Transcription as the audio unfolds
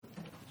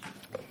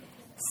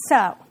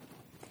So,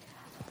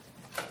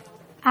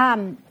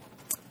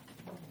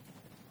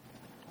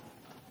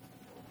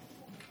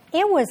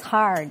 it was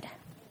hard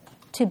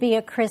to be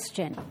a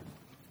Christian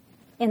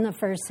in the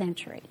first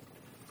century.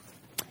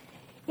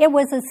 It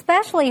was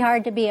especially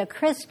hard to be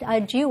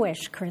a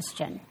Jewish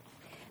Christian,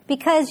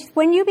 because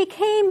when you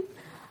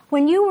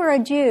were a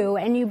Jew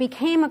and you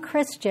became a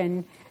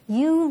Christian,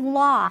 you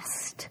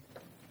lost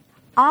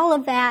all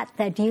of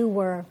that you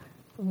were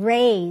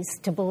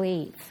raised to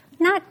believe.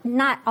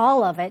 Not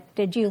all of it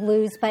did you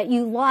lose, but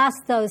you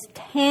lost those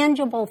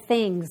tangible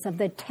things of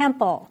the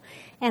temple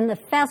and the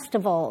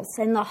festivals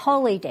and the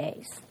holy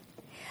days.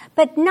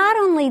 But not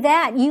only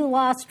that, you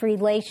lost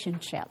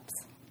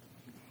relationships.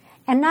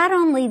 And not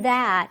only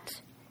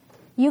that,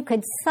 you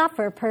could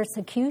suffer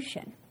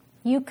persecution.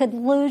 You could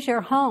lose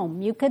your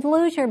home. You could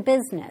lose your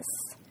business.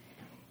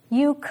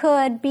 You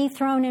could be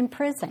thrown in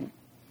prison.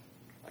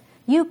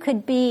 You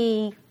could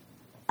be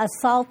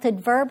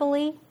assaulted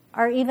verbally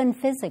or even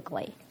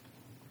physically.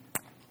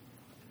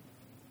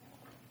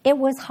 It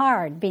was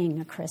hard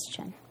being a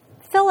Christian.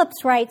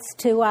 Phillips writes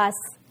to us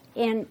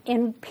in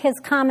his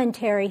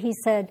commentary, he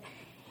said,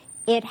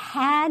 it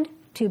had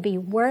to be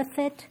worth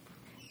it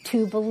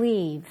to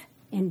believe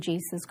in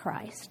Jesus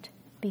Christ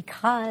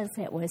because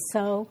it was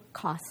so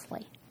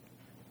costly.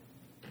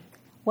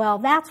 Well,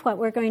 that's what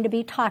we're going to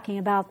be talking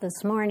about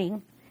this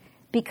morning,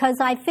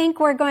 because I think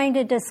we're going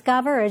to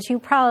discover, as you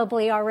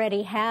probably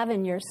already have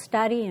in your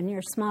study, in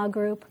your small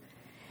group,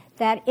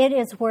 that it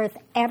is worth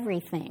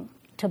everything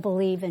to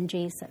believe in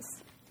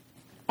Jesus.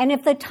 And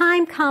if the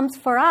time comes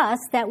for us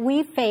that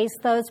we face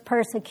those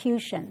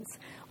persecutions,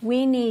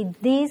 we need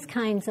these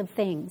kinds of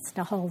things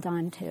to hold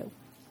on to.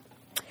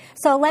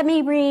 So let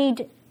me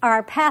read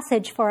our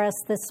passage for us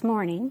this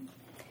morning.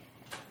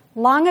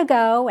 Long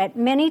ago, at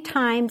many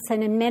times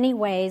and in many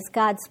ways,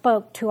 God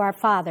spoke to our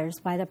fathers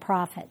by the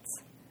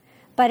prophets.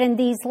 But in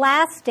these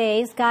last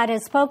days, God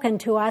has spoken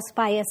to us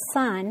by His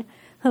Son,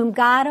 whom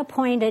God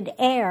appointed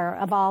heir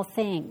of all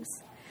things,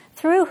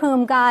 through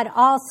whom God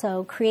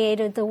also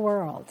created the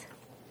world.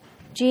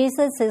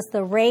 Jesus is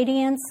the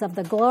radiance of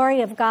the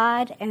glory of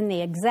God and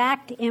the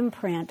exact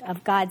imprint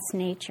of God's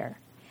nature.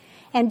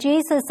 And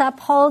Jesus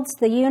upholds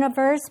the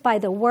universe by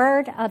the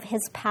word of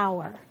His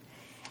power.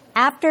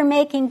 After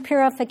making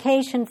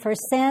purification for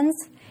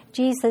sins,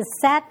 Jesus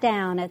sat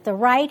down at the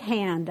right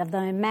hand of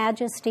the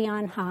Majesty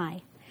on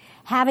high,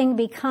 having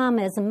become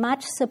as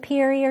much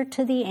superior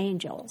to the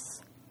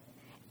angels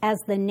as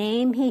the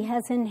name He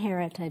has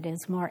inherited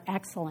is more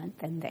excellent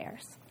than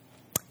theirs.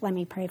 Let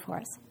me pray for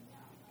us.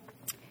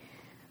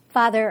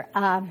 Father,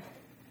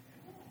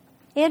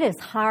 it is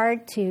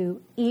hard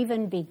to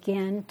even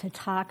begin to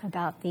talk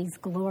about these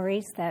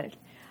glories that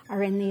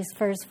are in these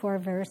first 4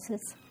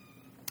 verses.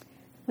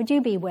 Would you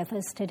be with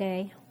us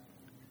today?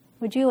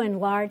 Would you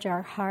enlarge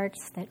our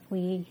hearts that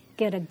we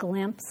get a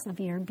glimpse of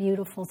your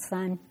beautiful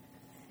Son?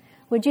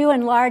 Would you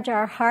enlarge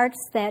our hearts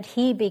that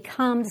He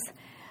becomes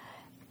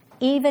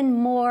even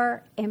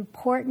more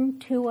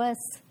important to us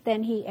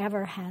than He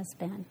ever has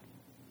been?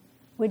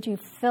 Would you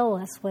fill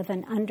us with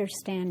an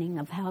understanding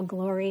of how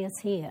glorious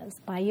He is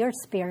by your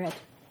Spirit,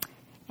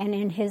 and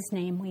in His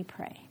name we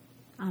pray.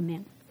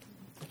 Amen.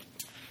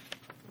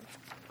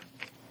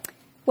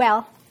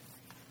 Well,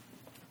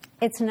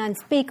 it's an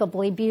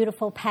unspeakably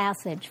beautiful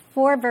passage.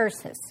 4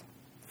 verses.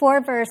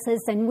 4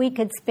 verses, and we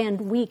could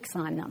spend weeks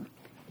on them.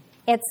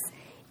 It's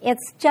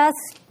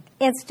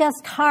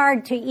just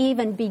hard to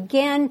even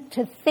begin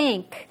to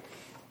think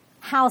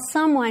how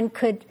someone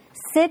could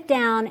sit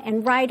down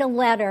and write a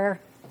letter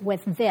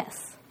with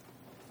this.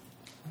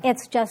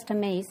 It's just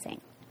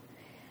amazing.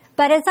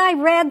 But as I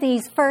read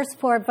these first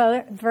 4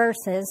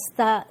 verses,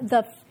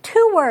 the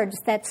 2 words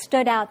that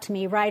stood out to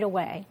me right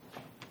away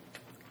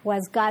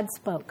was God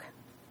spoke.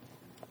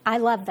 I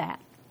love that.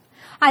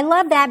 I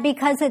love that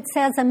because it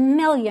says a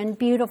million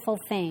beautiful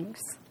things.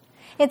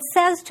 It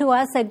says to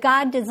us that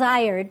God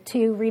desired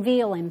to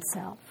reveal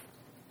Himself.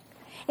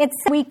 It's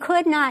we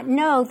could not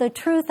know the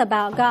truth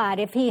about God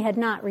if He had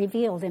not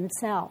revealed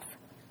Himself.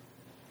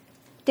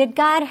 Did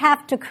God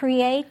have to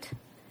create?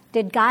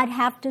 Did God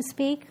have to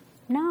speak?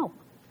 No.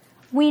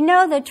 We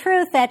know the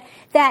truth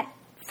that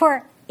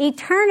for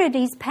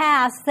eternities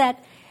past,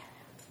 that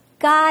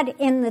God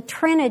in the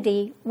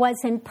Trinity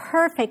was in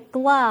perfect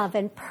love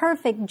and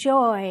perfect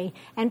joy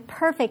and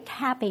perfect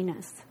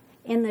happiness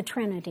in the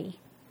Trinity.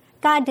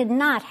 God did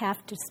not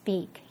have to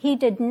speak. He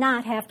did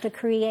not have to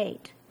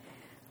create.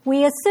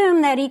 We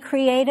assume that He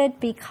created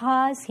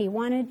because He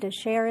wanted to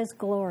share His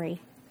glory.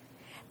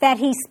 That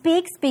He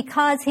speaks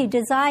because He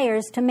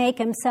desires to make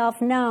Himself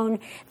known,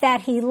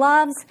 that He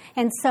loves,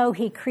 and so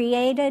He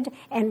created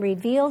and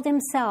revealed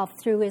Himself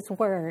through His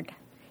Word,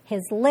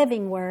 His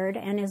living Word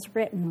and His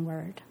written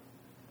Word.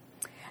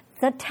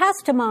 The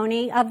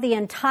testimony of the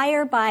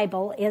entire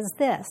Bible is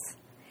this: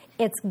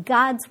 it's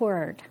God's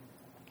Word,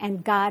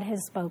 and God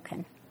has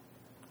spoken.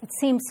 It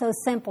seems so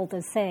simple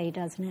to say,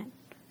 doesn't it?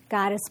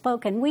 God has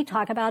spoken. We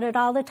talk about it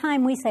all the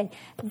time. We say,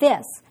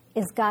 this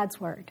is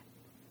God's Word.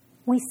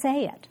 We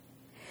say it.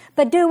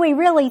 But do we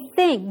really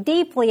think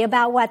deeply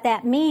about what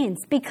that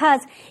means?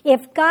 Because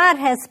if God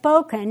has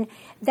spoken,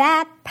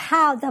 the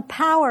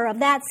power of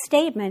that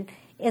statement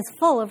is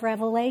full of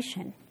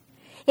revelation.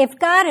 If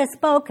God has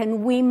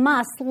spoken, we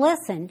must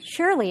listen.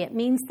 Surely it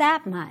means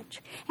that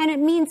much. And it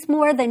means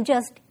more than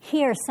just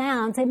hear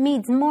sounds. It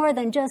means more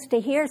than just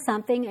to hear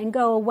something and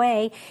go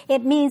away.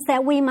 It means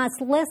that we must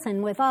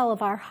listen with all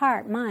of our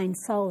heart, mind,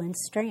 soul, and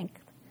strength.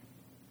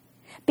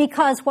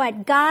 Because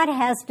what God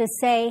has to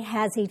say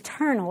has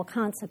eternal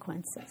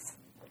consequences.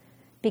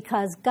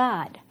 Because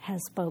God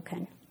has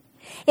spoken.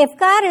 If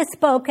God has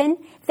spoken,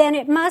 then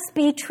it must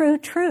be true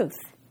truth.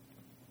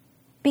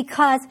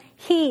 Because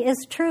He is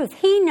truth.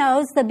 He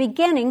knows the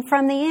beginning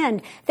from the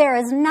end. There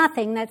is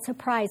nothing that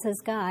surprises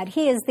God.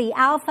 He is the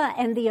Alpha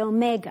and the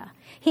Omega.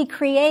 He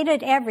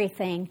created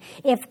everything.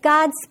 If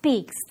God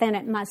speaks, then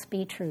it must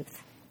be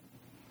truth.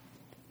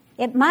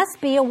 It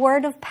must be a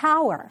word of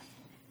power.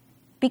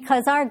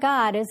 Because our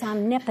God is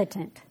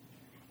omnipotent.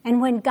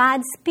 And when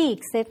God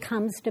speaks, it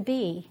comes to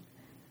be.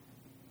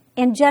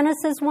 In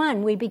Genesis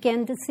 1, we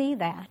begin to see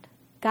that.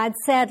 God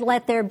said,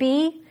 "Let there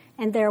be,"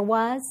 and there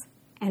was.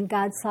 And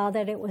God saw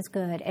that it was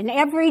good. And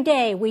every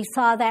day we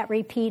saw that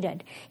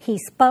repeated. He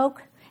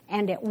spoke,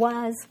 and it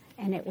was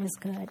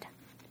good.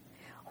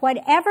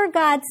 Whatever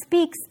God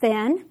speaks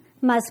then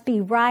must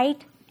be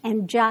right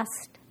and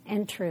just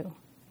and true.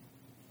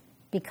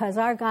 Because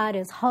our God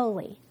is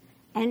holy,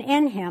 and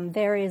in Him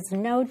there is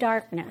no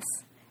darkness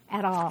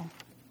at all.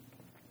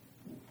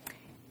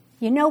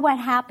 You know what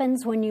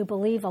happens when you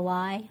believe a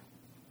lie?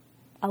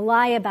 A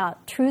lie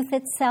about truth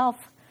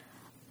itself,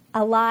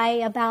 a lie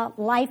about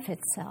life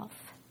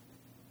itself.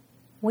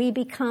 We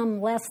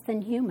become less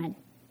than human.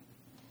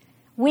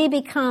 We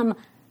become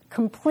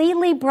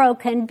completely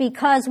broken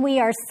because we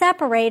are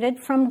separated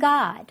from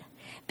God.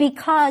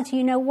 Because,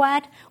 you know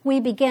what?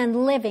 We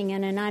begin living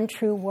in an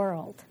untrue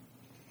world.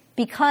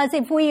 Because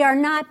if we are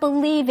not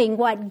believing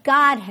what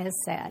God has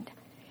said,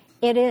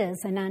 it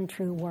is an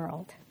untrue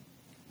world.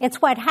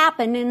 It's what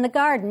happened in the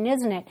garden,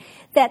 isn't it?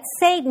 That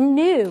Satan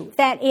knew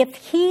that if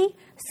he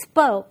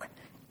spoke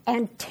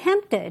and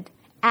tempted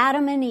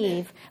Adam and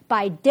Eve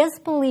by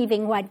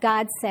disbelieving what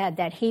God said,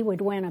 that he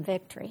would win a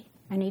victory.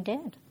 And he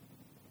did.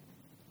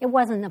 It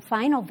wasn't the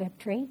final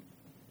victory,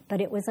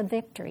 but it was a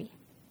victory.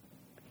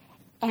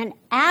 And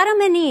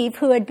Adam and Eve,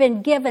 who had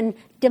been given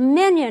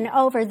dominion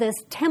over this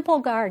temple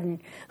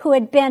garden,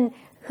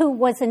 who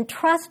was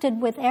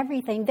entrusted with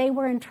everything, they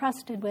were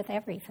entrusted with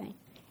everything.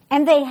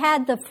 And they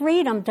had the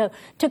freedom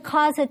to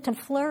cause it to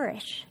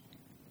flourish.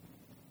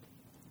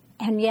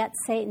 And yet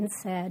Satan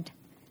said,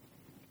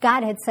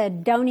 God had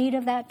said, "Don't eat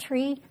of that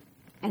tree."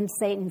 And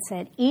Satan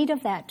said, "Eat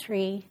of that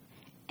tree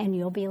and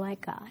you'll be like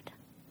God."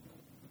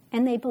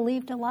 And they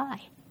believed a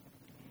lie.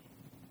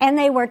 And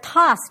they were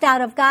tossed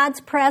out of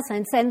God's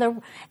presence, and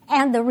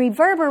the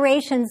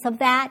reverberations of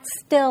that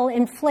still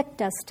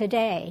inflict us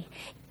today.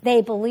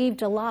 They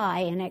believed a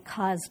lie, and it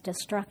caused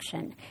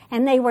destruction.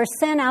 And they were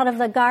sent out of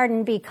the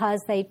garden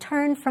because they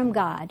turned from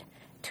God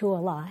to a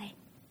lie.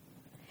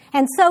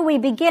 And so we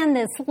begin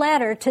this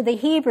letter to the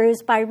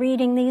Hebrews by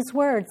reading these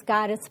words,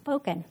 God has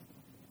spoken.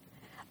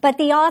 But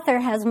the author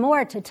has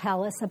more to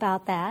tell us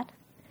about that.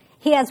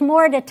 He has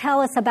more to tell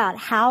us about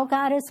how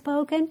God has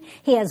spoken.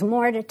 He has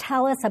more to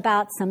tell us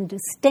about some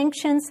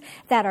distinctions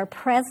that are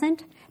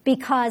present,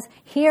 because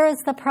here is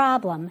the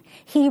problem.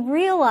 He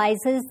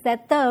realizes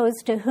that those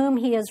to whom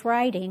he is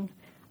writing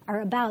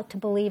are about to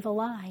believe a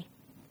lie.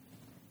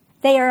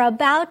 They are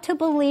about to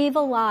believe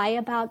a lie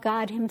about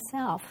God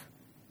Himself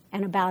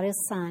and about His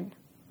Son.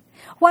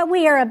 What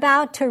we are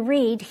about to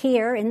read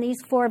here in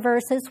these 4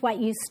 verses, what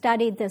you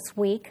studied this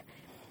week,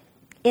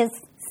 is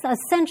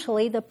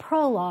essentially the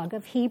prologue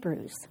of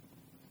Hebrews.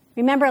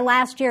 Remember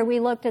last year we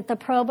looked at the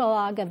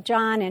prologue of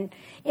John, and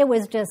it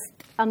was just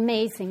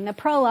amazing. The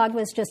prologue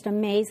was just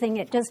amazing.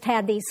 It just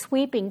had these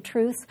sweeping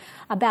truths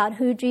about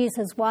who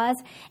Jesus was.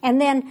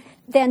 And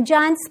then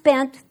John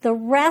spent the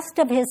rest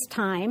of his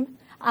time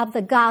of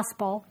the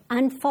gospel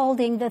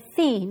unfolding the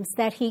themes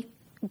that he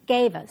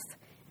gave us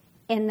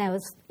in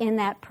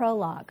that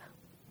prologue.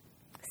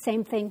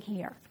 Same thing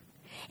here.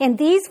 In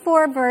these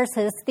 4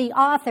 verses, the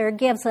author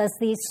gives us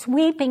these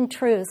sweeping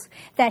truths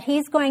that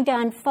he's going to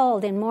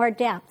unfold in more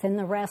depth in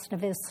the rest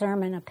of his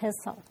sermon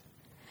epistle.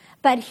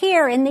 But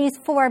here in these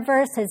 4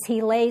 verses,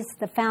 he lays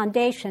the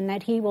foundation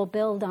that he will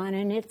build on,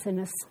 and it's an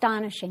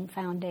astonishing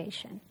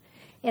foundation.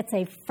 It's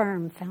a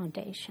firm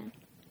foundation.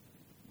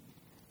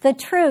 The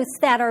truths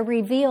that are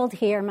revealed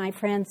here, my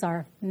friends,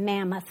 are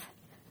mammoth,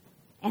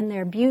 and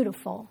they're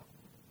beautiful,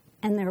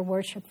 and they're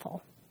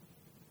worshipful.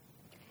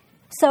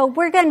 So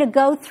we're going to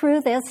go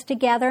through this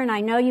together, and I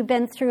know you've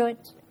been through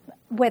it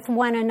with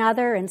one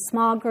another in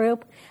small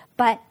group,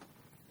 but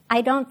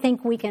I don't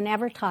think we can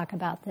ever talk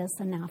about this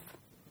enough.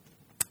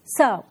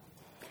 So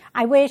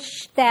I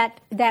wish that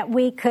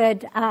we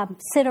could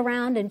sit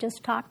around and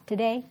just talk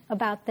today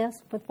about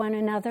this with one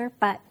another,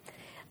 but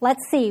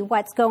let's see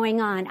what's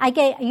going on.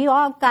 You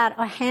all got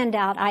a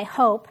handout, I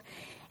hope.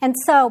 And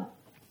so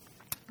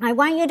I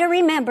want you to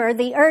remember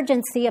the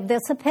urgency of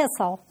this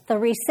epistle. The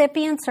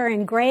recipients are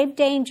in grave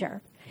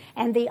danger,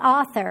 and the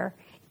author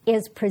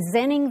is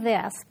presenting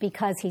this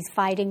because he's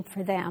fighting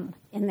for them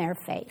in their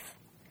faith.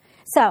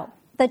 So,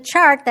 the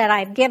chart that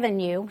I've given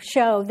you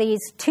show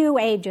these two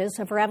ages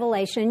of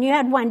Revelation. You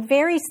had one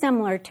very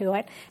similar to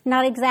it,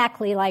 not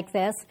exactly like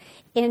this,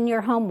 in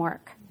your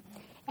homework.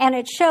 And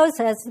it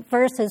shows us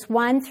verses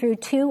 1 through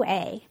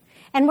 2a.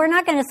 And we're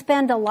not going to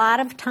spend a lot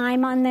of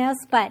time on this,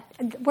 but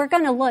we're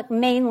going to look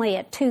mainly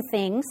at two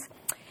things.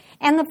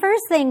 And the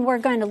first thing we're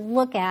going to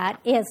look at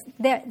is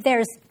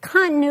there's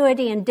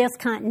continuity and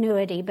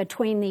discontinuity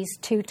between these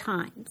two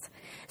times.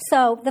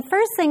 So the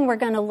first thing we're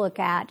going to look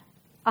at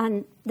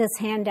on this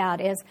handout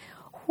is,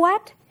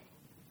 what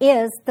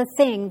is the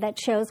thing that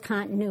shows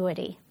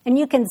continuity? And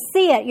you can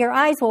see it, your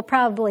eyes will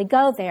probably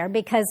go there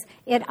because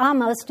it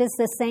almost is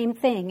the same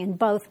thing in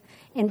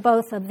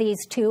both of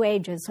these two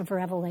ages of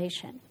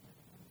Revelation.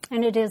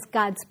 And it is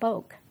God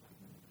spoke.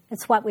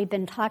 It's what we've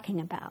been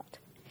talking about.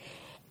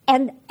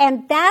 And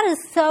that is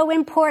so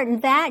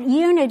important. That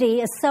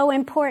unity is so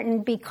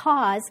important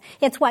because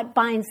it's what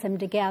binds them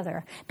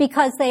together.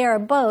 Because they are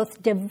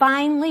both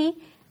divinely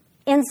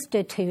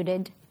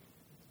instituted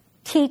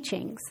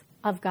teachings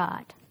of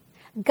God.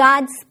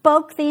 God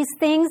spoke these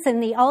things in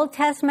the Old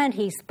Testament.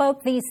 He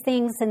spoke these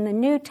things in the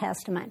New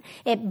Testament.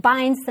 It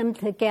binds them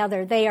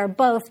together. They are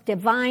both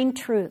divine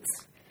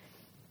truths.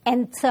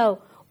 And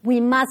so we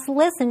must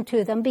listen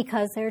to them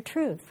because they're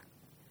truth.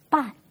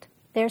 But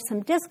there's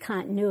some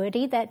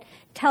discontinuity that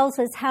tells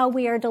us how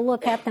we are to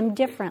look at them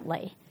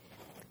differently.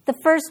 The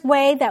first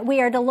way that we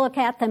are to look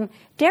at them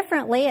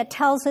differently, it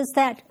tells us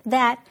that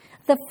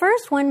the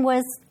first one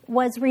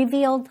was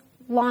revealed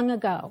long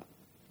ago.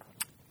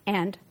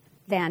 And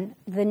then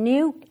the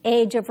new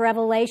age of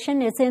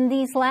revelation is in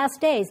these last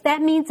days.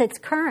 That means it's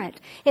current.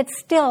 It's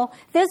still,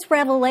 this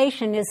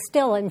revelation is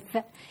still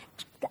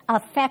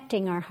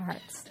affecting our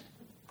hearts.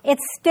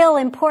 It's still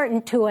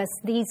important to us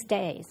these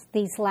days,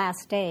 these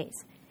last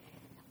days.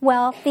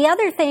 Well, the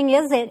other thing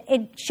is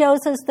it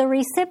shows us the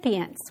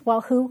recipients.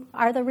 Well, who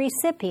are the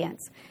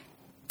recipients?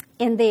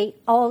 In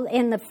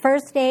the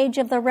first age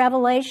of the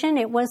revelation,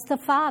 it was the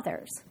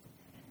fathers.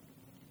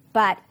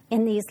 But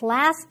in these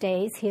last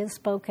days, he has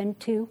spoken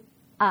to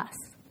us.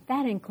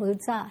 That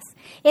includes us.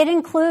 It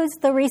includes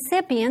the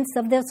recipients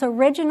of this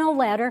original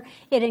letter.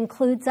 It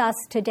includes us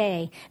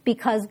today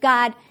because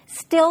God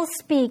still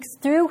speaks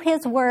through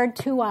his word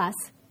to us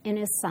in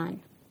his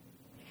Son.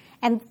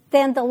 And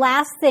then the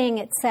last thing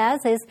it says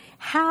is,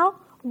 how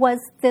was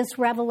this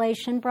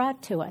revelation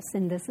brought to us?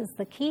 And this is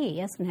the key,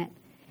 isn't it?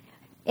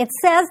 It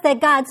says that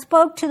God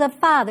spoke to the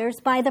fathers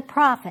by the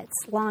prophets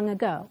long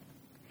ago.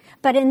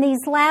 But in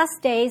these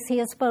last days, he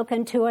has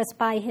spoken to us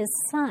by his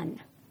Son.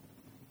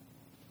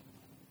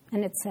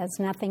 And it says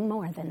nothing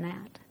more than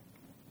that.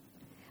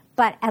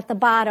 But at the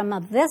bottom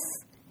of this,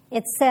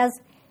 it says,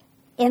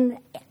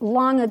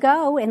 long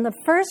ago, in the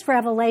first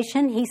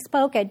revelation, he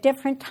spoke at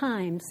different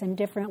times in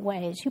different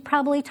ways. You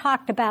probably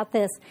talked about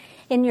this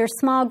in your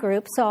small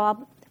group,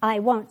 so I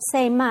won't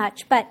say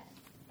much. But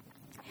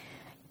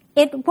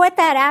what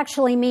that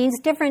actually means,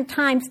 different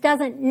times,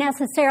 doesn't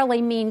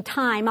necessarily mean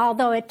time,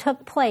 although it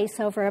took place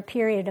over a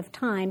period of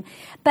time.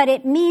 But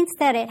it means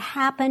that it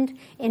happened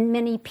in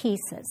many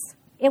pieces.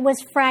 It was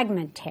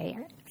fragmentary.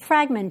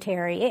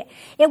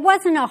 It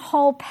wasn't a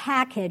whole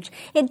package.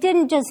 It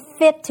didn't just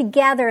fit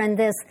together in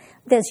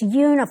this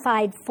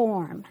unified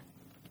form.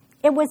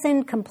 It was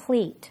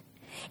incomplete.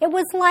 It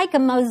was like a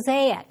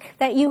mosaic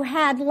that you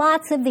had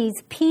lots of these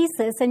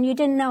pieces and you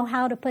didn't know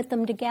how to put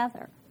them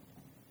together.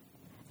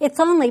 It's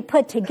only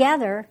put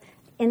together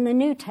in the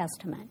New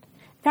Testament.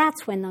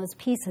 That's when those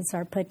pieces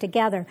are put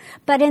together.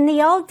 But in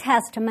the Old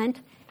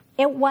Testament,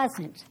 it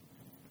wasn't.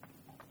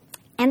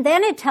 And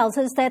then it tells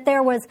us that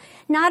there was,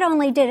 not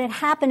only did it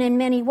happen in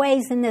many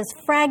ways in this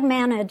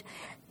fragmented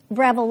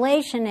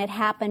revelation it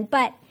happened,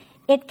 but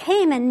it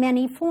came in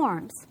many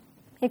forms.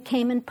 It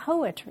came in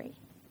poetry,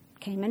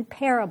 came in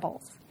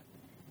parables,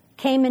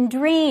 came in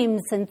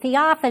dreams and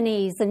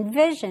theophanies and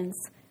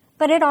visions,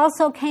 but it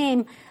also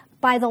came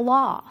by the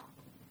law,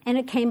 and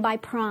it came by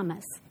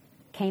promise.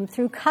 Came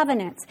through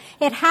covenants.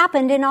 It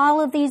happened in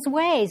all of these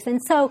ways. And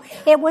so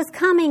it was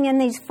coming in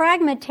these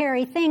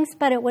fragmentary things,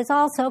 but it was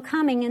also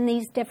coming in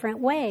these different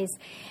ways.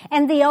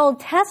 And the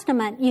Old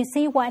Testament, you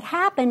see, what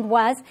happened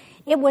was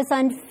it was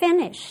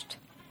unfinished.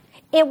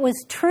 It was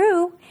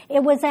true.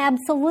 It was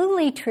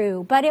absolutely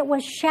true, but it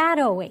was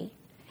shadowy.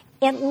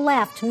 It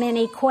left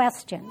many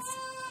questions.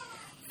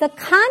 The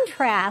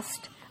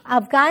contrast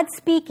of God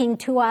speaking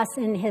to us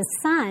in his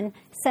Son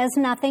says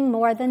nothing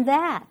more than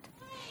that.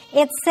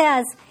 It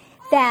says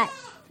that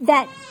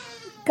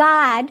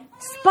God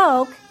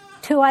spoke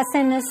to us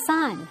in his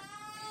Son.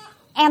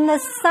 And the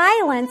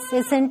silence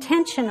is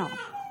intentional.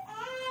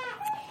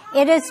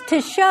 It is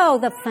to show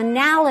the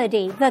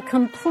finality, the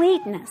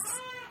completeness,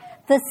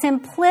 the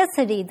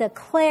simplicity, the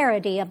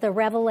clarity of the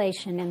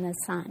revelation in the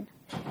Son.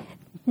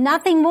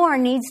 Nothing more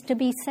needs to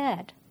be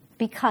said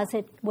because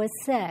it was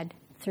said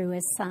through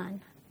his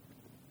Son.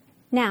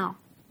 Now,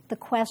 the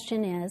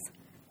question is,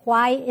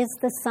 Why is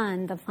the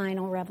Son the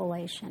final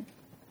revelation?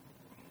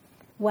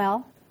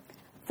 Well,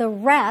 the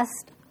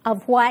rest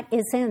of what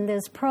is in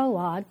this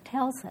prologue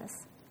tells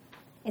us.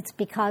 It's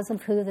because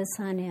of who the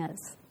Son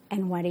is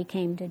and what he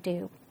came to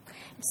do.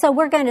 So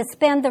we're going to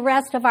spend the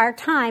rest of our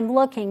time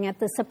looking at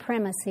the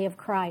supremacy of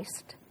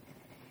Christ.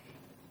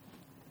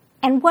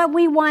 And what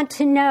we want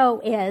to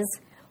know is,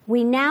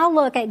 we now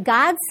look at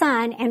God's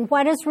Son and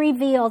what is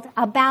revealed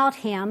about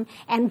him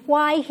and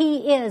why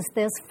he is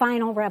this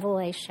final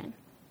revelation.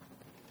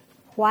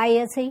 Why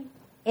is he?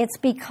 It's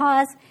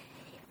because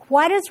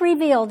what is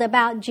revealed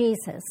about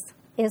Jesus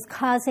is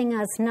causing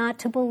us not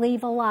to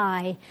believe a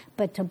lie,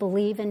 but to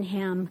believe in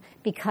him,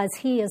 because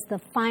he is the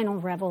final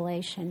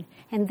revelation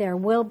and there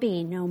will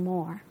be no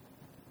more.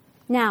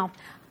 Now,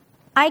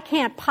 I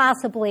can't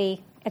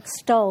possibly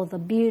extol the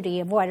beauty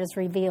of what is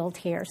revealed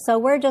here, so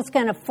we're just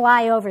going to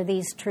fly over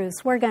these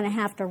truths. We're going to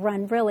have to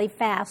run really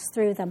fast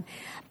through them.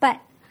 But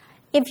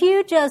if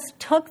you just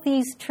took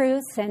these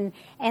truths, and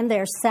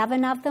there's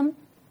 7 of them,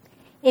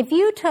 if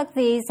you took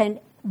these and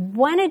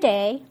one a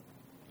day,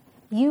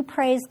 you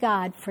praise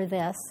God for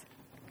this,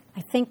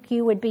 I think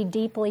you would be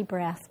deeply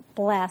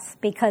blessed,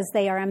 because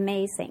they are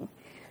amazing.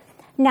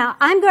 Now,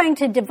 I'm going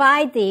to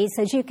divide these,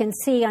 as you can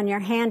see on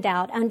your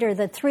handout, under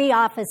the 3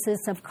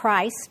 offices of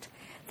Christ.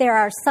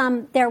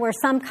 There were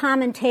some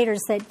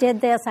commentators that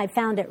did this. I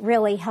found it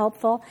really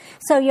helpful.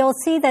 So you'll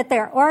see that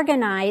they're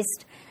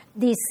organized.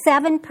 These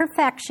 7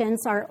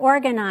 perfections are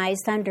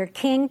organized under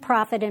king,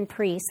 prophet, and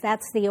priest.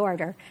 That's the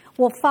order.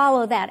 We'll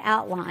follow that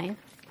outline.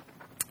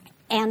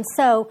 And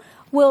so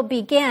we'll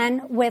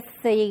begin with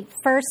the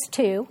first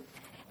 2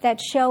 that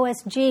show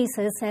us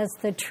Jesus as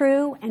the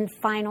true and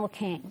final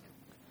king.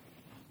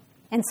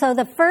 And so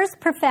the first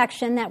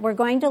perfection that we're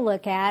going to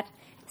look at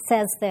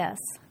says this: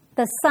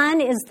 the Son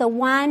is the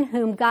one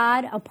whom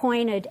God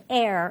appointed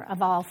heir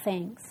of all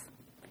things.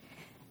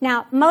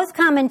 Now, most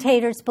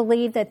commentators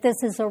believe that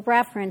this is a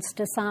reference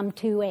to Psalm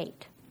 2:8.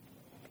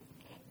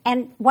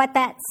 And what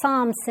that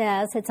psalm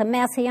says, it's a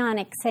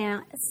messianic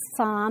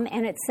psalm,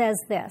 and it says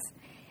this: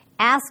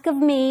 ask of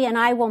me, and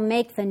I will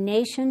make the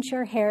nations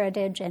your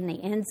heritage and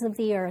the ends of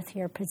the earth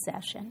your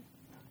possession.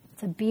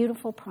 It's a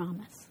beautiful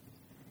promise.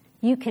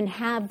 You can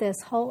have this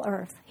whole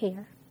earth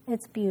here.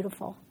 It's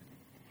beautiful.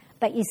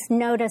 But you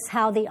notice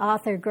how the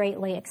author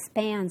greatly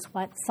expands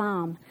what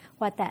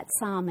that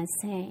psalm is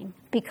saying,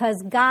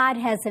 because God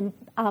has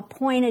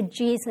appointed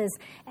Jesus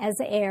as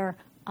heir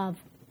of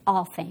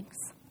all things.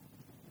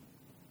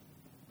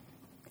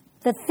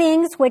 The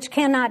things which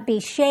cannot be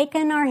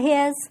shaken are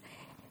his.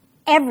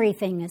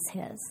 Everything is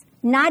his.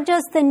 Not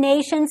just the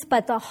nations,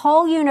 but the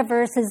whole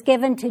universe is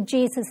given to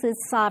Jesus'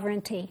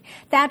 sovereignty.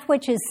 That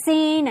which is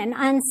seen and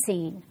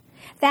unseen.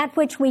 That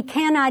which we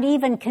cannot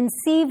even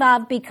conceive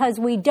of because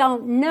we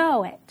don't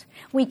know it.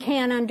 We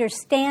can't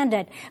understand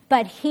it,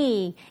 but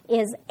he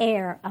is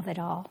heir of it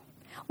all.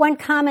 One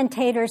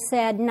commentator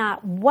said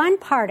not one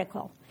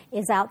particle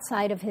is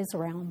outside of his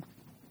realm.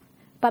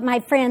 But my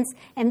friends,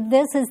 and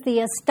this is the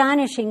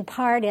astonishing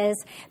part,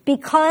 is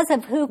because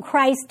of who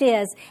Christ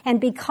is and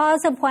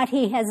because of what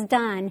he has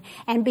done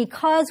and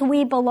because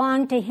we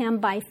belong to him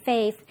by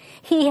faith,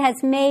 he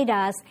has made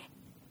us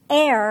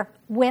heir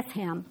with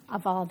him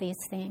of all these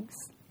things.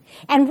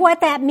 And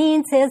what that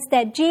means is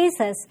that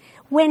Jesus,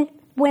 when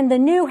the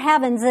new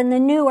heavens and the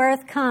new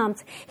earth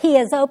comes, he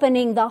is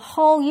opening the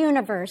whole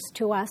universe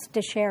to us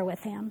to share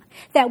with him,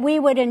 that we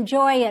would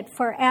enjoy it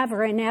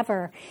forever and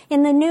ever.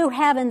 In the new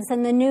heavens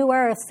and the new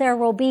earth, there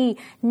will be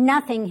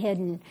nothing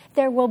hidden.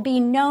 There will be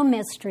no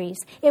mysteries.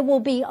 It will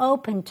be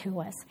open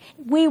to us.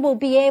 We will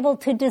be able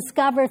to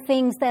discover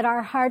things that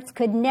our hearts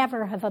could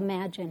never have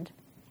imagined,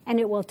 and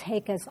it will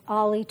take us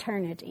all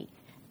eternity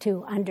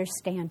to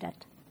understand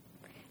it.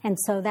 And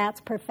so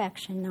that's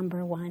perfection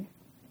number 1.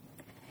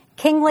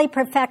 Kingly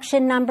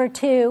perfection number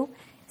 2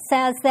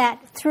 says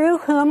that through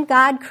whom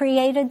God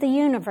created the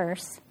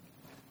universe.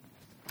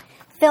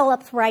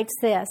 Phillips writes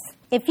this: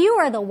 if you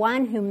are the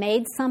one who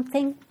made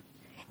something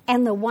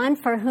and the one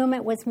for whom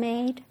it was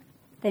made,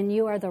 then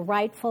you are the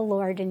rightful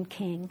Lord and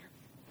King.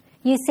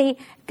 You see,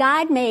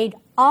 God made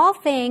all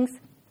things,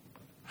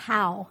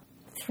 how?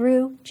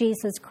 Through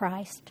Jesus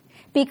Christ.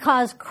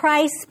 Because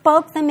Christ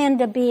spoke them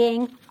into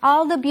being,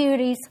 all the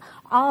beauties,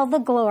 all the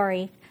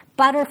glory,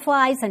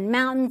 butterflies and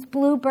mountains,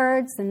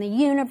 bluebirds and the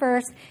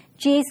universe,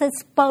 Jesus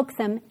spoke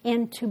them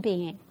into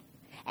being.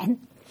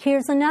 And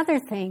here's another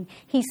thing.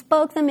 He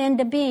spoke them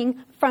into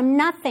being from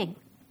nothing.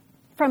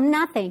 From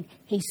nothing.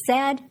 He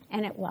said,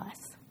 and it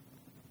was.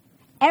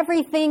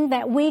 Everything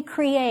that we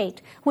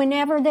create,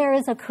 whenever there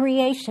is a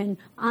creation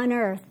on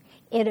earth,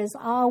 it is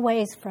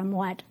always from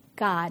what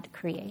God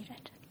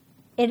created.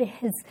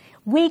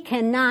 We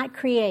cannot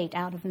create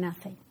out of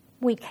nothing.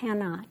 We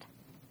cannot.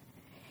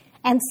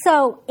 And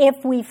so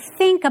if we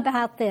think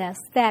about this,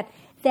 that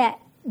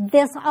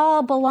this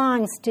all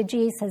belongs to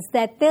Jesus,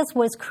 that this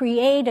was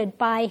created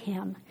by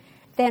him,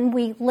 then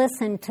we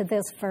listen to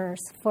this verse.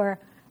 For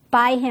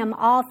By him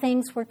all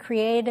things were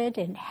created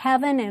in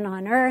heaven and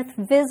on earth,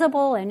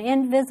 visible and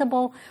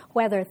invisible,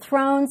 whether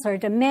thrones or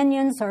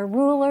dominions or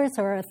rulers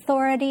or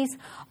authorities.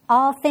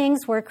 All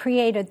things were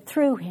created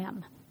through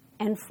him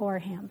and for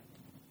him.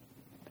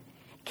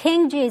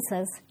 King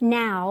Jesus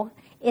now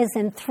is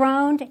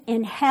enthroned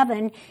in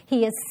heaven.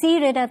 He is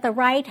seated at the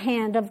right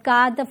hand of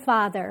God the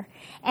Father,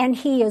 and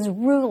he is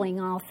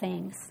ruling all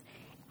things.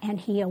 And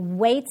he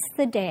awaits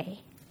the day.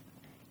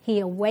 He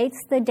awaits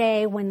the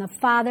day when the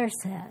Father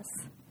says,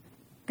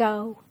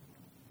 "Go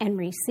and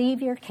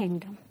receive your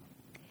kingdom."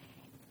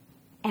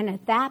 And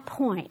at that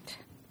point,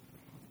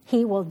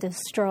 he will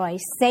destroy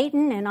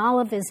Satan and all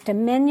of his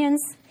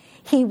dominions.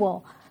 He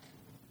will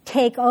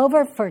take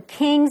over for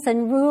kings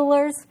and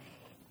rulers.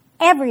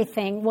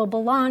 Everything will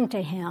belong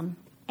to him,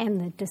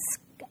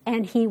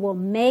 and he will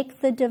make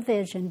the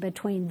division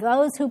between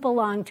those who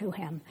belong to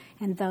him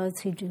and those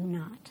who do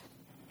not.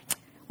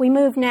 We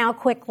move now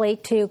quickly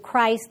to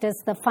Christ as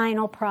the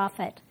final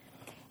prophet.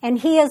 And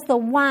he is the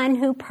one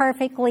who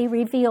perfectly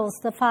reveals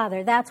the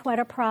Father. That's what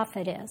a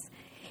prophet is.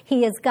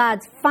 He is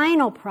God's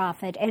final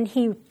prophet, and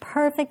he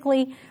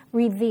perfectly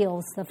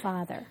reveals the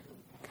Father.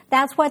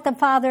 That's what the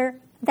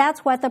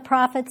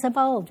prophets of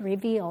old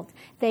revealed.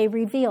 They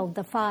revealed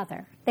the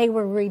Father. They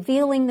were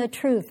revealing the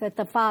truth that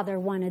the Father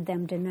wanted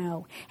them to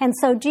know. And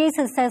so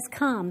Jesus has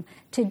come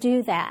to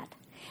do that.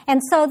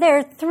 And so there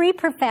are three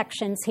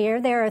perfections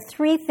here. There are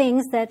three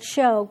things that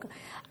show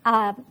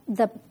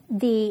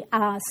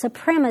the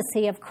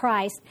supremacy of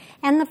Christ.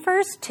 And the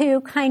first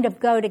two kind of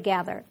go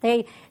together.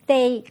 They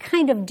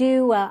kind of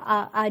do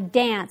a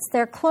dance.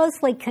 They're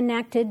closely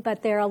connected,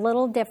 but they're a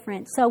little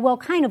different. So we'll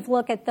kind of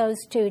look at those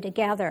two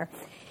together.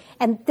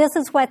 And this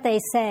is what they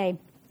say.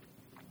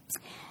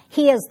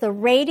 He is the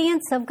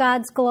radiance of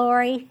God's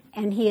glory,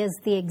 and he is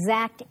the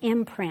exact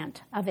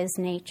imprint of his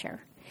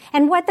nature.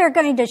 And what they're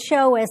going to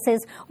show us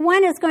is,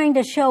 one is going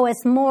to show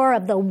us more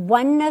of the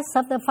oneness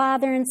of the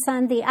Father and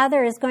Son. The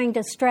other is going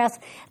to stress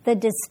the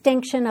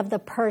distinction of the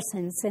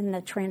persons in the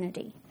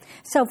Trinity.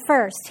 So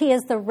first, he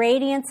is the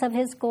radiance of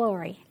his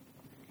glory.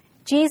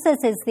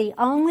 Jesus is the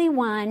only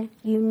one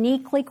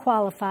uniquely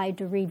qualified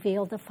to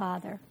reveal the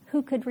Father.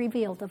 Who could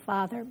reveal the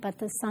Father but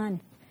the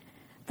Son?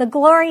 The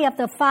glory of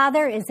the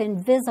Father is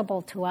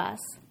invisible to us,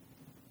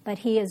 but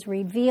he is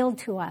revealed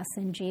to us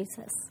in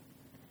Jesus.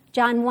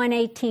 John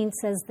 1:18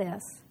 says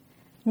this,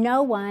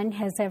 "No one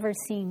has ever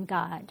seen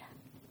God.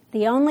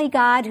 The only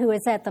God who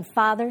is at the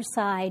Father's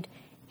side,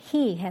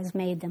 he has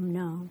made them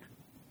known."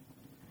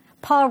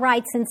 Paul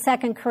writes in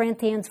 2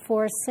 Corinthians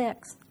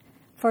 4:6,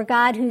 "For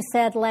God who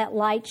said, 'Let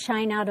light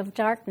shine out of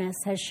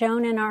darkness,' has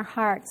shone in our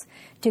hearts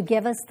to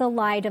give us the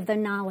light of the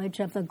knowledge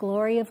of the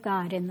glory of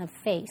God in the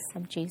face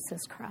of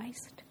Jesus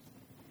Christ."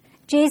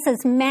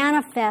 Jesus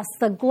manifests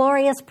the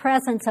glorious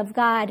presence of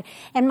God.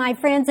 And my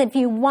friends, if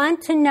you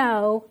want to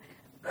know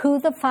who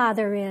the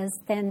Father is,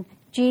 then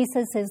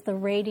Jesus is the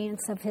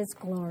radiance of his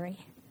glory.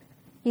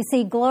 You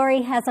see,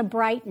 glory has a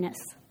brightness,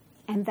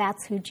 and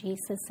that's who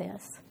Jesus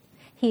is.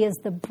 He is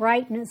the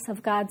brightness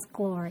of God's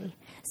glory.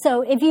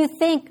 So if you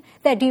think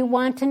that you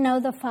want to know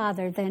the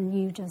Father, then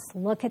you just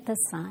look at the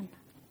Son.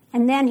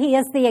 And then he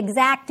is the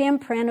exact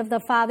imprint of the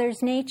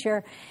Father's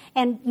nature.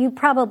 And you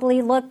probably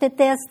looked at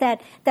this,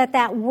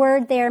 that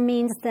word there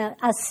means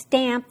a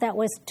stamp that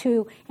was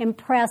to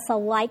impress a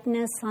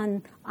likeness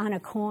on a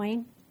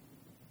coin.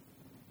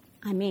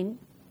 I mean,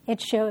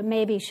 it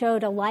maybe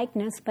showed a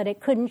likeness, but it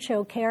couldn't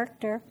show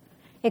character.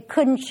 It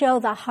couldn't show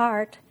the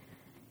heart,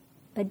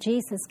 but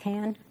Jesus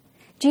can.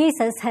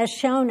 Jesus has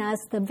shown us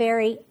the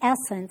very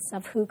essence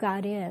of who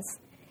God is,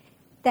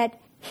 that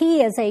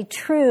he is a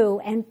true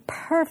and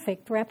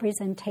perfect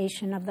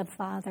representation of the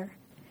Father.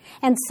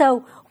 And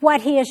so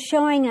what he is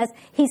showing us,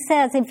 he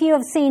says, if you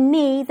have seen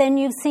me, then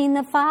you've seen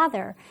the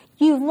Father.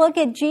 You look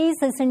at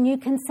Jesus and you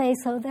can say,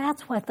 so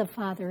that's what the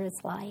Father is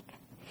like.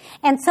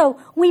 And so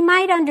we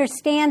might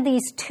understand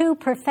these two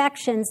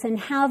perfections and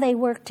how they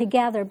work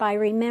together by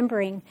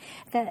remembering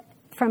that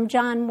from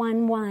John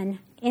 1:1,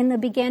 in the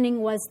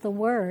beginning was the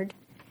Word,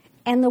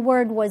 and the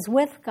Word was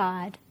with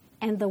God,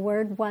 and the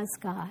Word was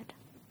God.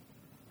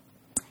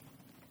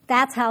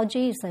 That's how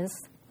Jesus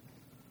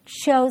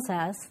shows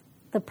us,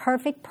 the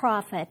perfect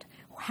prophet,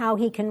 how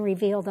he can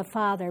reveal the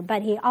Father.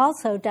 But he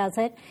also does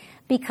it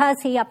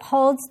because he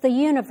upholds the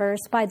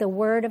universe by the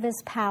word of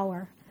his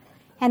power.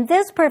 And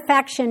this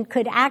perfection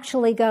could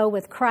actually go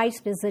with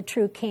Christ as the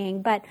true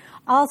king, but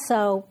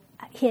also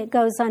it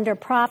goes under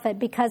prophet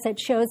because it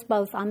shows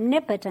both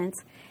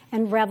omnipotence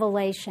and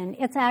revelation.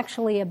 It's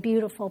actually a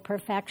beautiful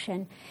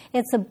perfection.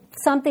 It's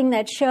something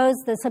that shows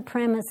the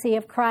supremacy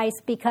of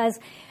Christ, because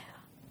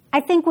I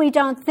think we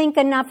don't think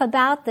enough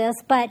about this,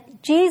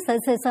 but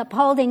Jesus is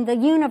upholding the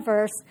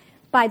universe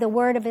by the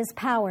word of his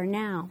power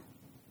now.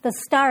 The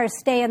stars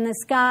stay in the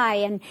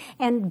sky,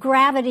 and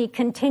gravity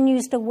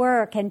continues to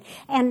work, and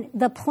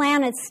the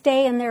planets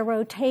stay in their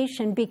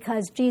rotation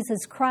because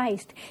Jesus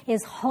Christ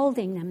is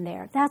holding them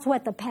there. That's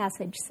what the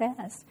passage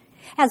says.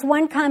 As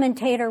one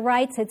commentator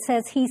writes, it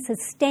says he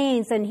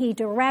sustains and he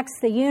directs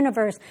the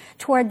universe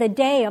toward the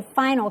day of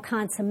final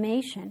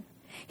consummation.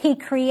 He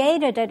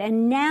created it,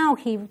 and now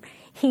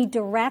He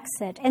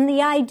directs it. And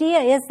the idea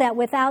is that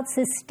without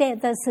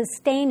the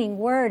sustaining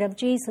word of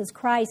Jesus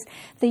Christ,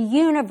 the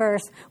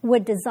universe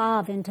would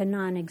dissolve into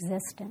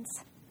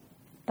non-existence.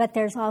 But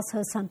there's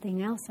also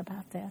something else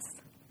about this.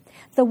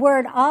 The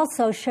word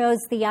also shows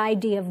the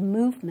idea of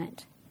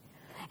movement.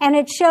 And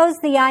it shows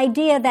the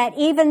idea that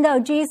even though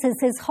Jesus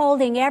is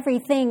holding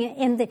everything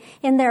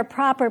in their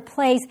proper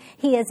place,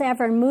 He is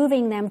ever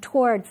moving them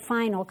toward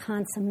final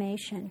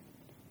consummation.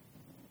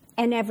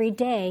 And every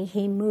day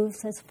He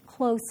moves us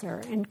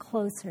closer and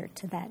closer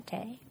to that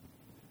day.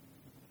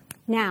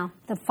 Now,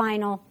 the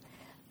final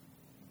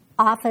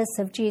office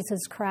of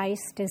Jesus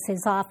Christ is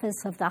His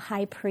office of the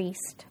high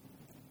priest.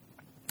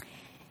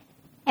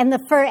 And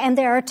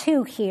there are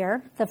two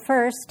here. The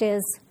first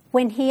is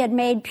when He had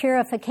made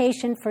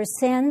purification for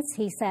sins,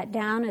 He sat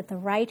down at the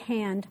right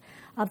hand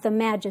of the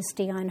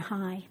Majesty on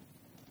high.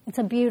 It's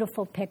a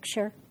beautiful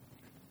picture.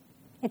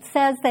 It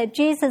says that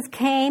Jesus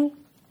came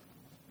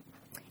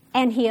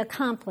and He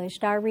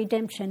accomplished our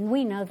redemption.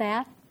 We know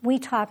that. We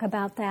talk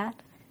about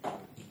that.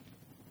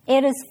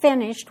 It is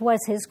finished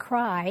was His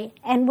cry,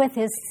 and with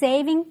His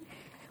saving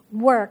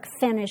work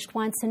finished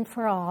once and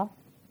for all,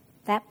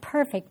 that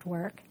perfect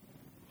work,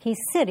 He's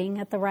sitting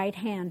at the right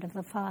hand of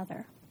the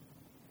Father.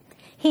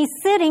 He's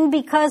sitting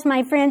because,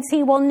 my friends,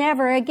 He will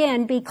never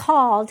again be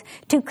called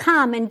to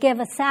come and give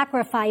a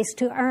sacrifice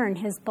to earn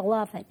His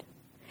beloved.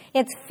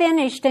 It's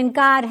finished and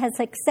God has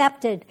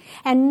accepted,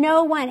 and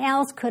no one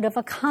else could have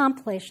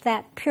accomplished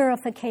that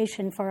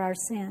purification for our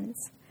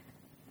sins.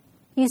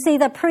 You see,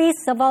 the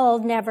priests of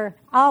old never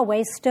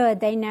always stood.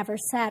 They never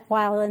sat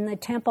while in the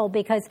temple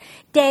because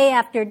day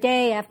after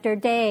day after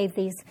day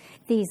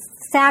these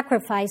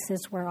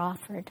sacrifices were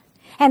offered.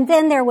 And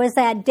then there was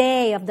that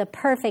day of the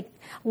perfect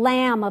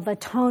Lamb of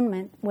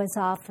Atonement was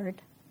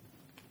offered.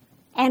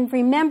 And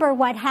remember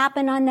what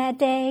happened on that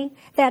day?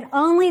 That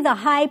only the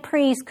high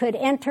priest could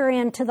enter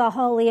into the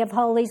Holy of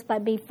Holies,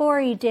 but before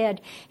he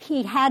did,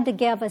 he had to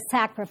give a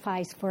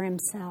sacrifice for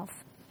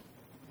himself.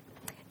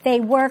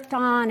 They worked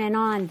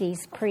on,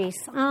 these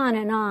priests,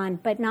 on,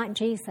 but not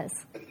Jesus.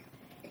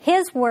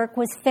 His work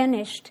was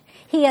finished.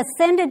 He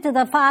ascended to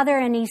the Father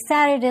and He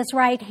sat at His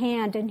right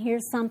hand. And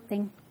here's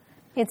something.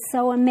 It's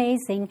so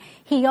amazing.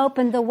 He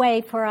opened the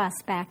way for us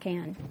back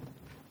in.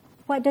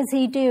 What does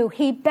He do?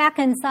 He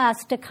beckons us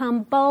to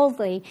come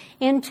boldly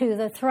into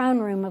the throne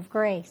room of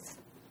grace.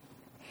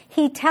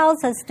 He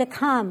tells us to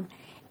come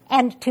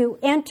and to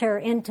enter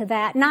into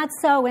that. Not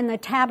so in the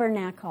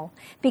tabernacle,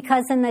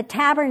 because in the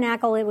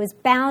tabernacle it was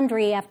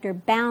boundary after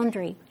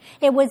boundary.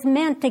 It was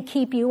meant to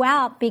keep you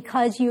out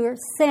because your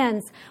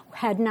sins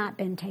had not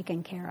been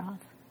taken care of.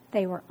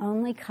 They were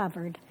only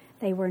covered.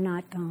 They were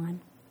not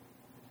gone.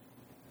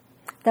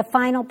 The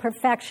final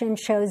perfection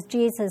shows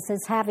Jesus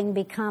as having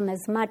become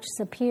as much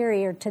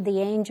superior to the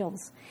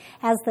angels,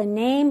 as the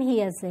name He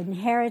has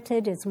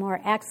inherited is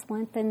more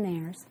excellent than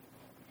theirs.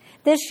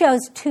 This shows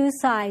two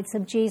sides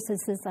of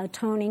Jesus'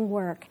 atoning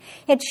work.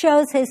 It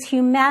shows His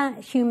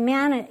humility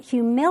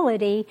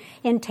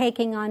in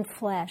taking on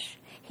flesh.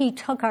 He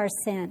took our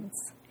sins.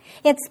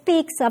 It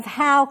speaks of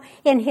how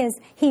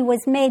He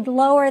was made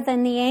lower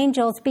than the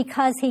angels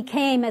because He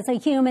came as a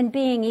human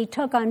being. He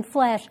took on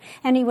flesh,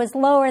 and He was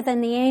lower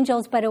than the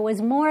angels, but it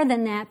was more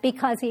than that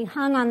because He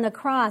hung on the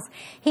cross.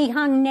 He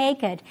hung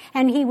naked,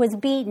 and He was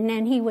beaten,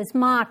 and He was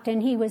mocked,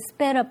 and He was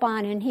spit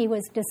upon, and He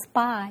was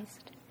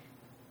despised.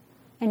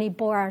 And He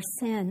bore our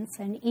sins,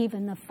 and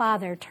even the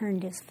Father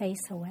turned His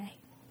face away.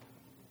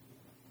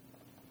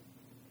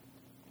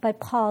 But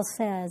Paul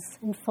says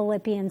in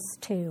Philippians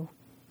 2,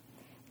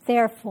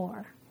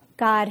 therefore,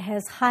 God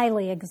has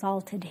highly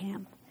exalted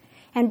Him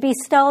and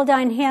bestowed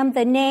on Him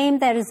the name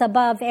that is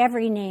above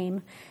every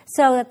name,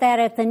 so that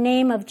at the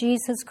name of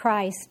Jesus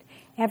Christ,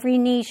 every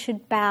knee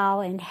should bow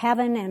in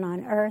heaven and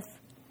on earth,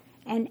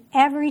 and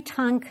every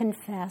tongue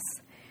confess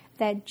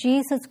that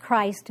Jesus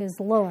Christ is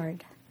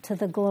Lord, to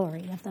the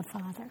glory of the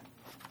Father.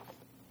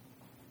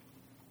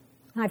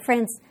 My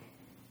friends,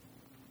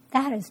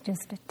 that is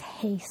just a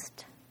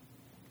taste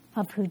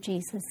of who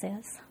Jesus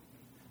is.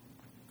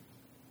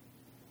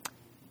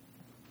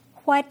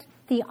 What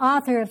the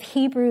author of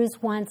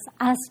Hebrews wants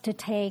us to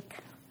take,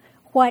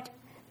 what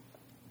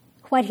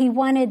he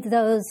wanted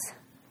those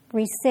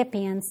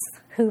recipients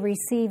who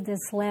received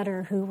this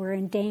letter who were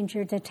in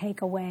danger to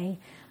take away.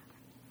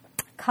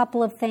 A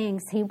couple of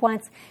things.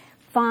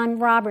 Von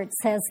Roberts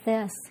says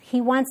this. He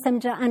wants them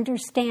to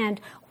understand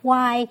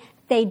why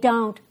they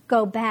don't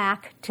go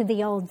back to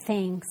the old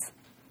things.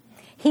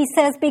 He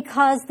says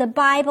because the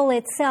Bible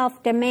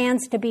itself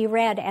demands to be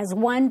read as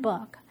one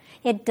book.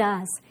 It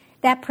does.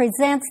 That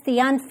presents the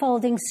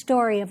unfolding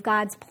story of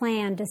God's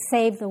plan to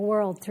save the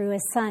world through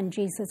His Son,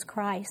 Jesus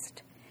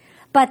Christ.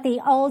 But the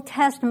Old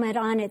Testament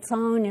on its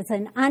own is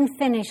an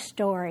unfinished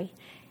story.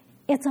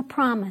 It's a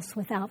promise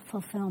without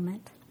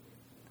fulfillment.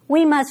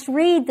 We must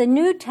read the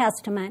New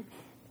Testament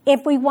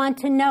if we want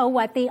to know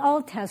what the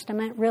Old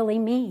Testament really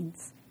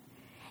means.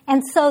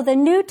 And so the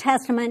New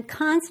Testament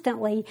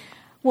constantly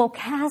will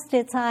cast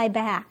its eye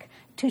back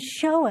to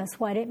show us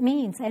what it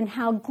means and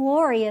how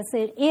glorious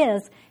it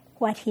is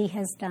what he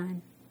has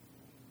done.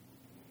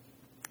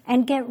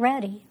 And get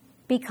ready,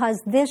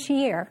 because this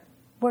year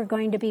we're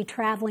going to be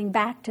traveling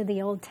back to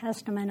the Old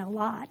Testament a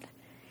lot.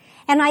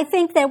 And I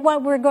think that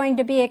what we're going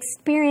to be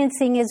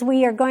experiencing is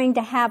we are going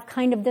to have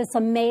kind of this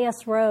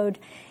Emmaus Road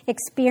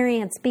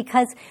experience.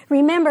 Because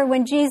remember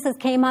when Jesus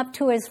came up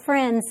to his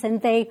friends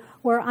and they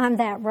were on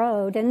that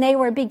road and they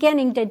were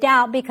beginning to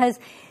doubt because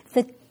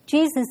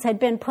Jesus had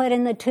been put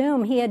in the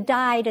tomb. He had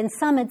died, and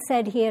some had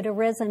said he had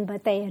arisen,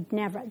 but they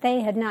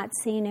had not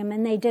seen him,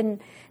 and they didn't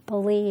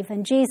believe.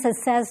 And Jesus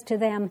says to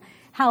them,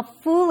 "How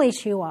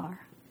foolish you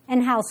are,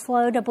 and how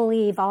slow to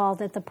believe all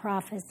that the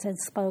prophets had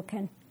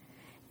spoken.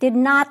 Did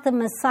not the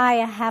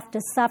Messiah have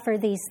to suffer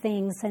these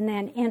things and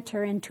then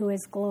enter into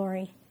his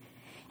glory?"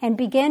 And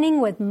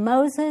beginning with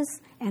Moses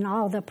and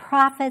all the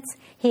prophets,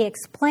 he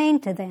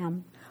explained to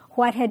them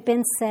what had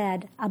been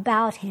said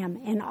about him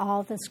in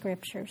all the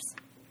scriptures.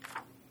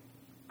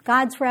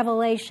 God's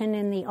revelation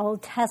in the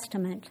Old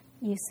Testament,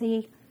 you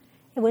see,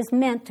 it was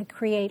meant to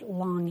create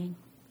longing.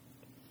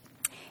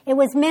 It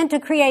was meant to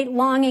create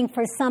longing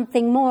for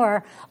something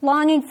more,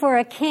 longing for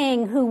a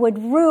king who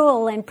would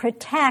rule and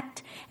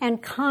protect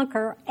and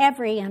conquer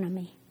every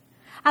enemy.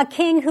 A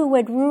king who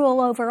would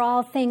rule over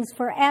all things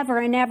forever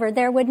and ever.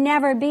 There would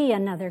never be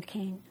another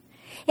king.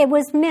 It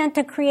was meant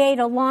to create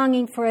a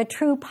longing for a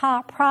true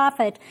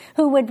prophet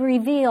who would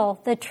reveal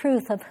the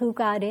truth of who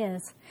God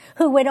is,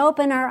 who would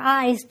open our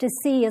eyes to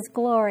see his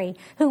glory,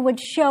 who would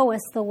show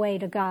us the way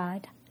to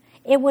God.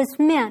 It was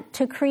meant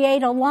to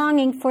create a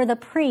longing for the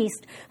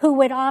priest who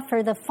would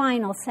offer the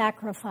final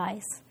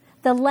sacrifice,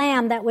 the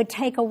lamb that would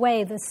take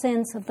away the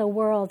sins of the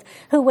world,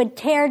 who would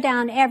tear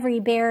down every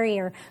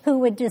barrier, who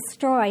would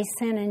destroy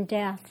sin and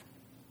death.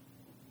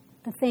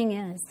 The thing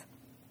is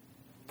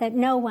that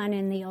no one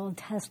in the Old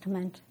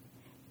Testament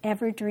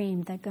ever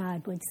dreamed that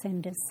God would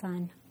send his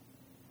Son.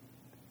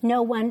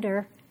 No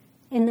wonder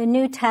in the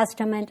New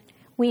Testament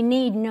we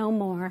need no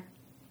more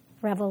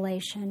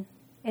revelation.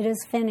 It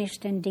is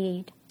finished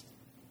indeed.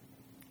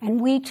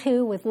 And we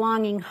too, with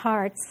longing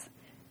hearts,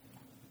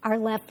 are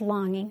left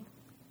longing,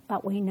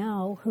 but we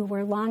know who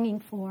we're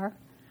longing for.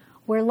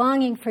 We're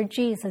longing for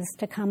Jesus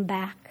to come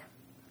back.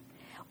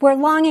 We're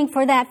longing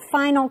for that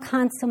final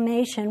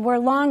consummation. We're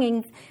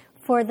longing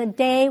for the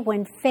day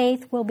when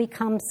faith will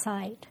become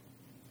sight.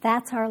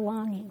 That's our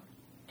longing.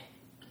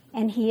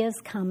 And he is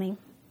coming.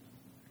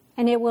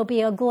 And it will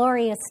be a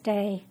glorious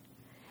day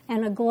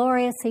and a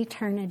glorious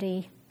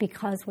eternity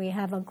because we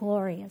have a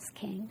glorious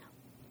King.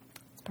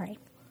 Let's pray.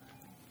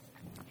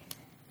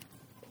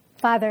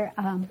 Father,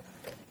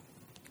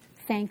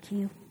 thank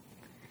you.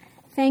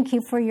 Thank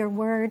you for your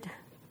word.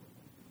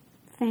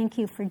 Thank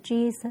you for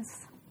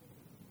Jesus.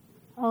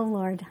 Oh,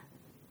 Lord,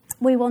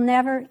 we will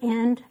never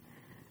end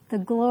the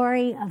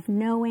glory of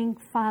knowing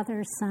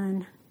Father,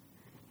 Son,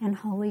 and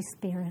Holy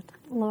Spirit.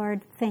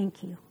 Lord,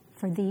 thank you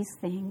for these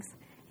things.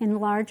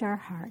 Enlarge our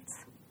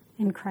hearts.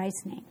 In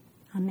Christ's name,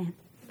 amen.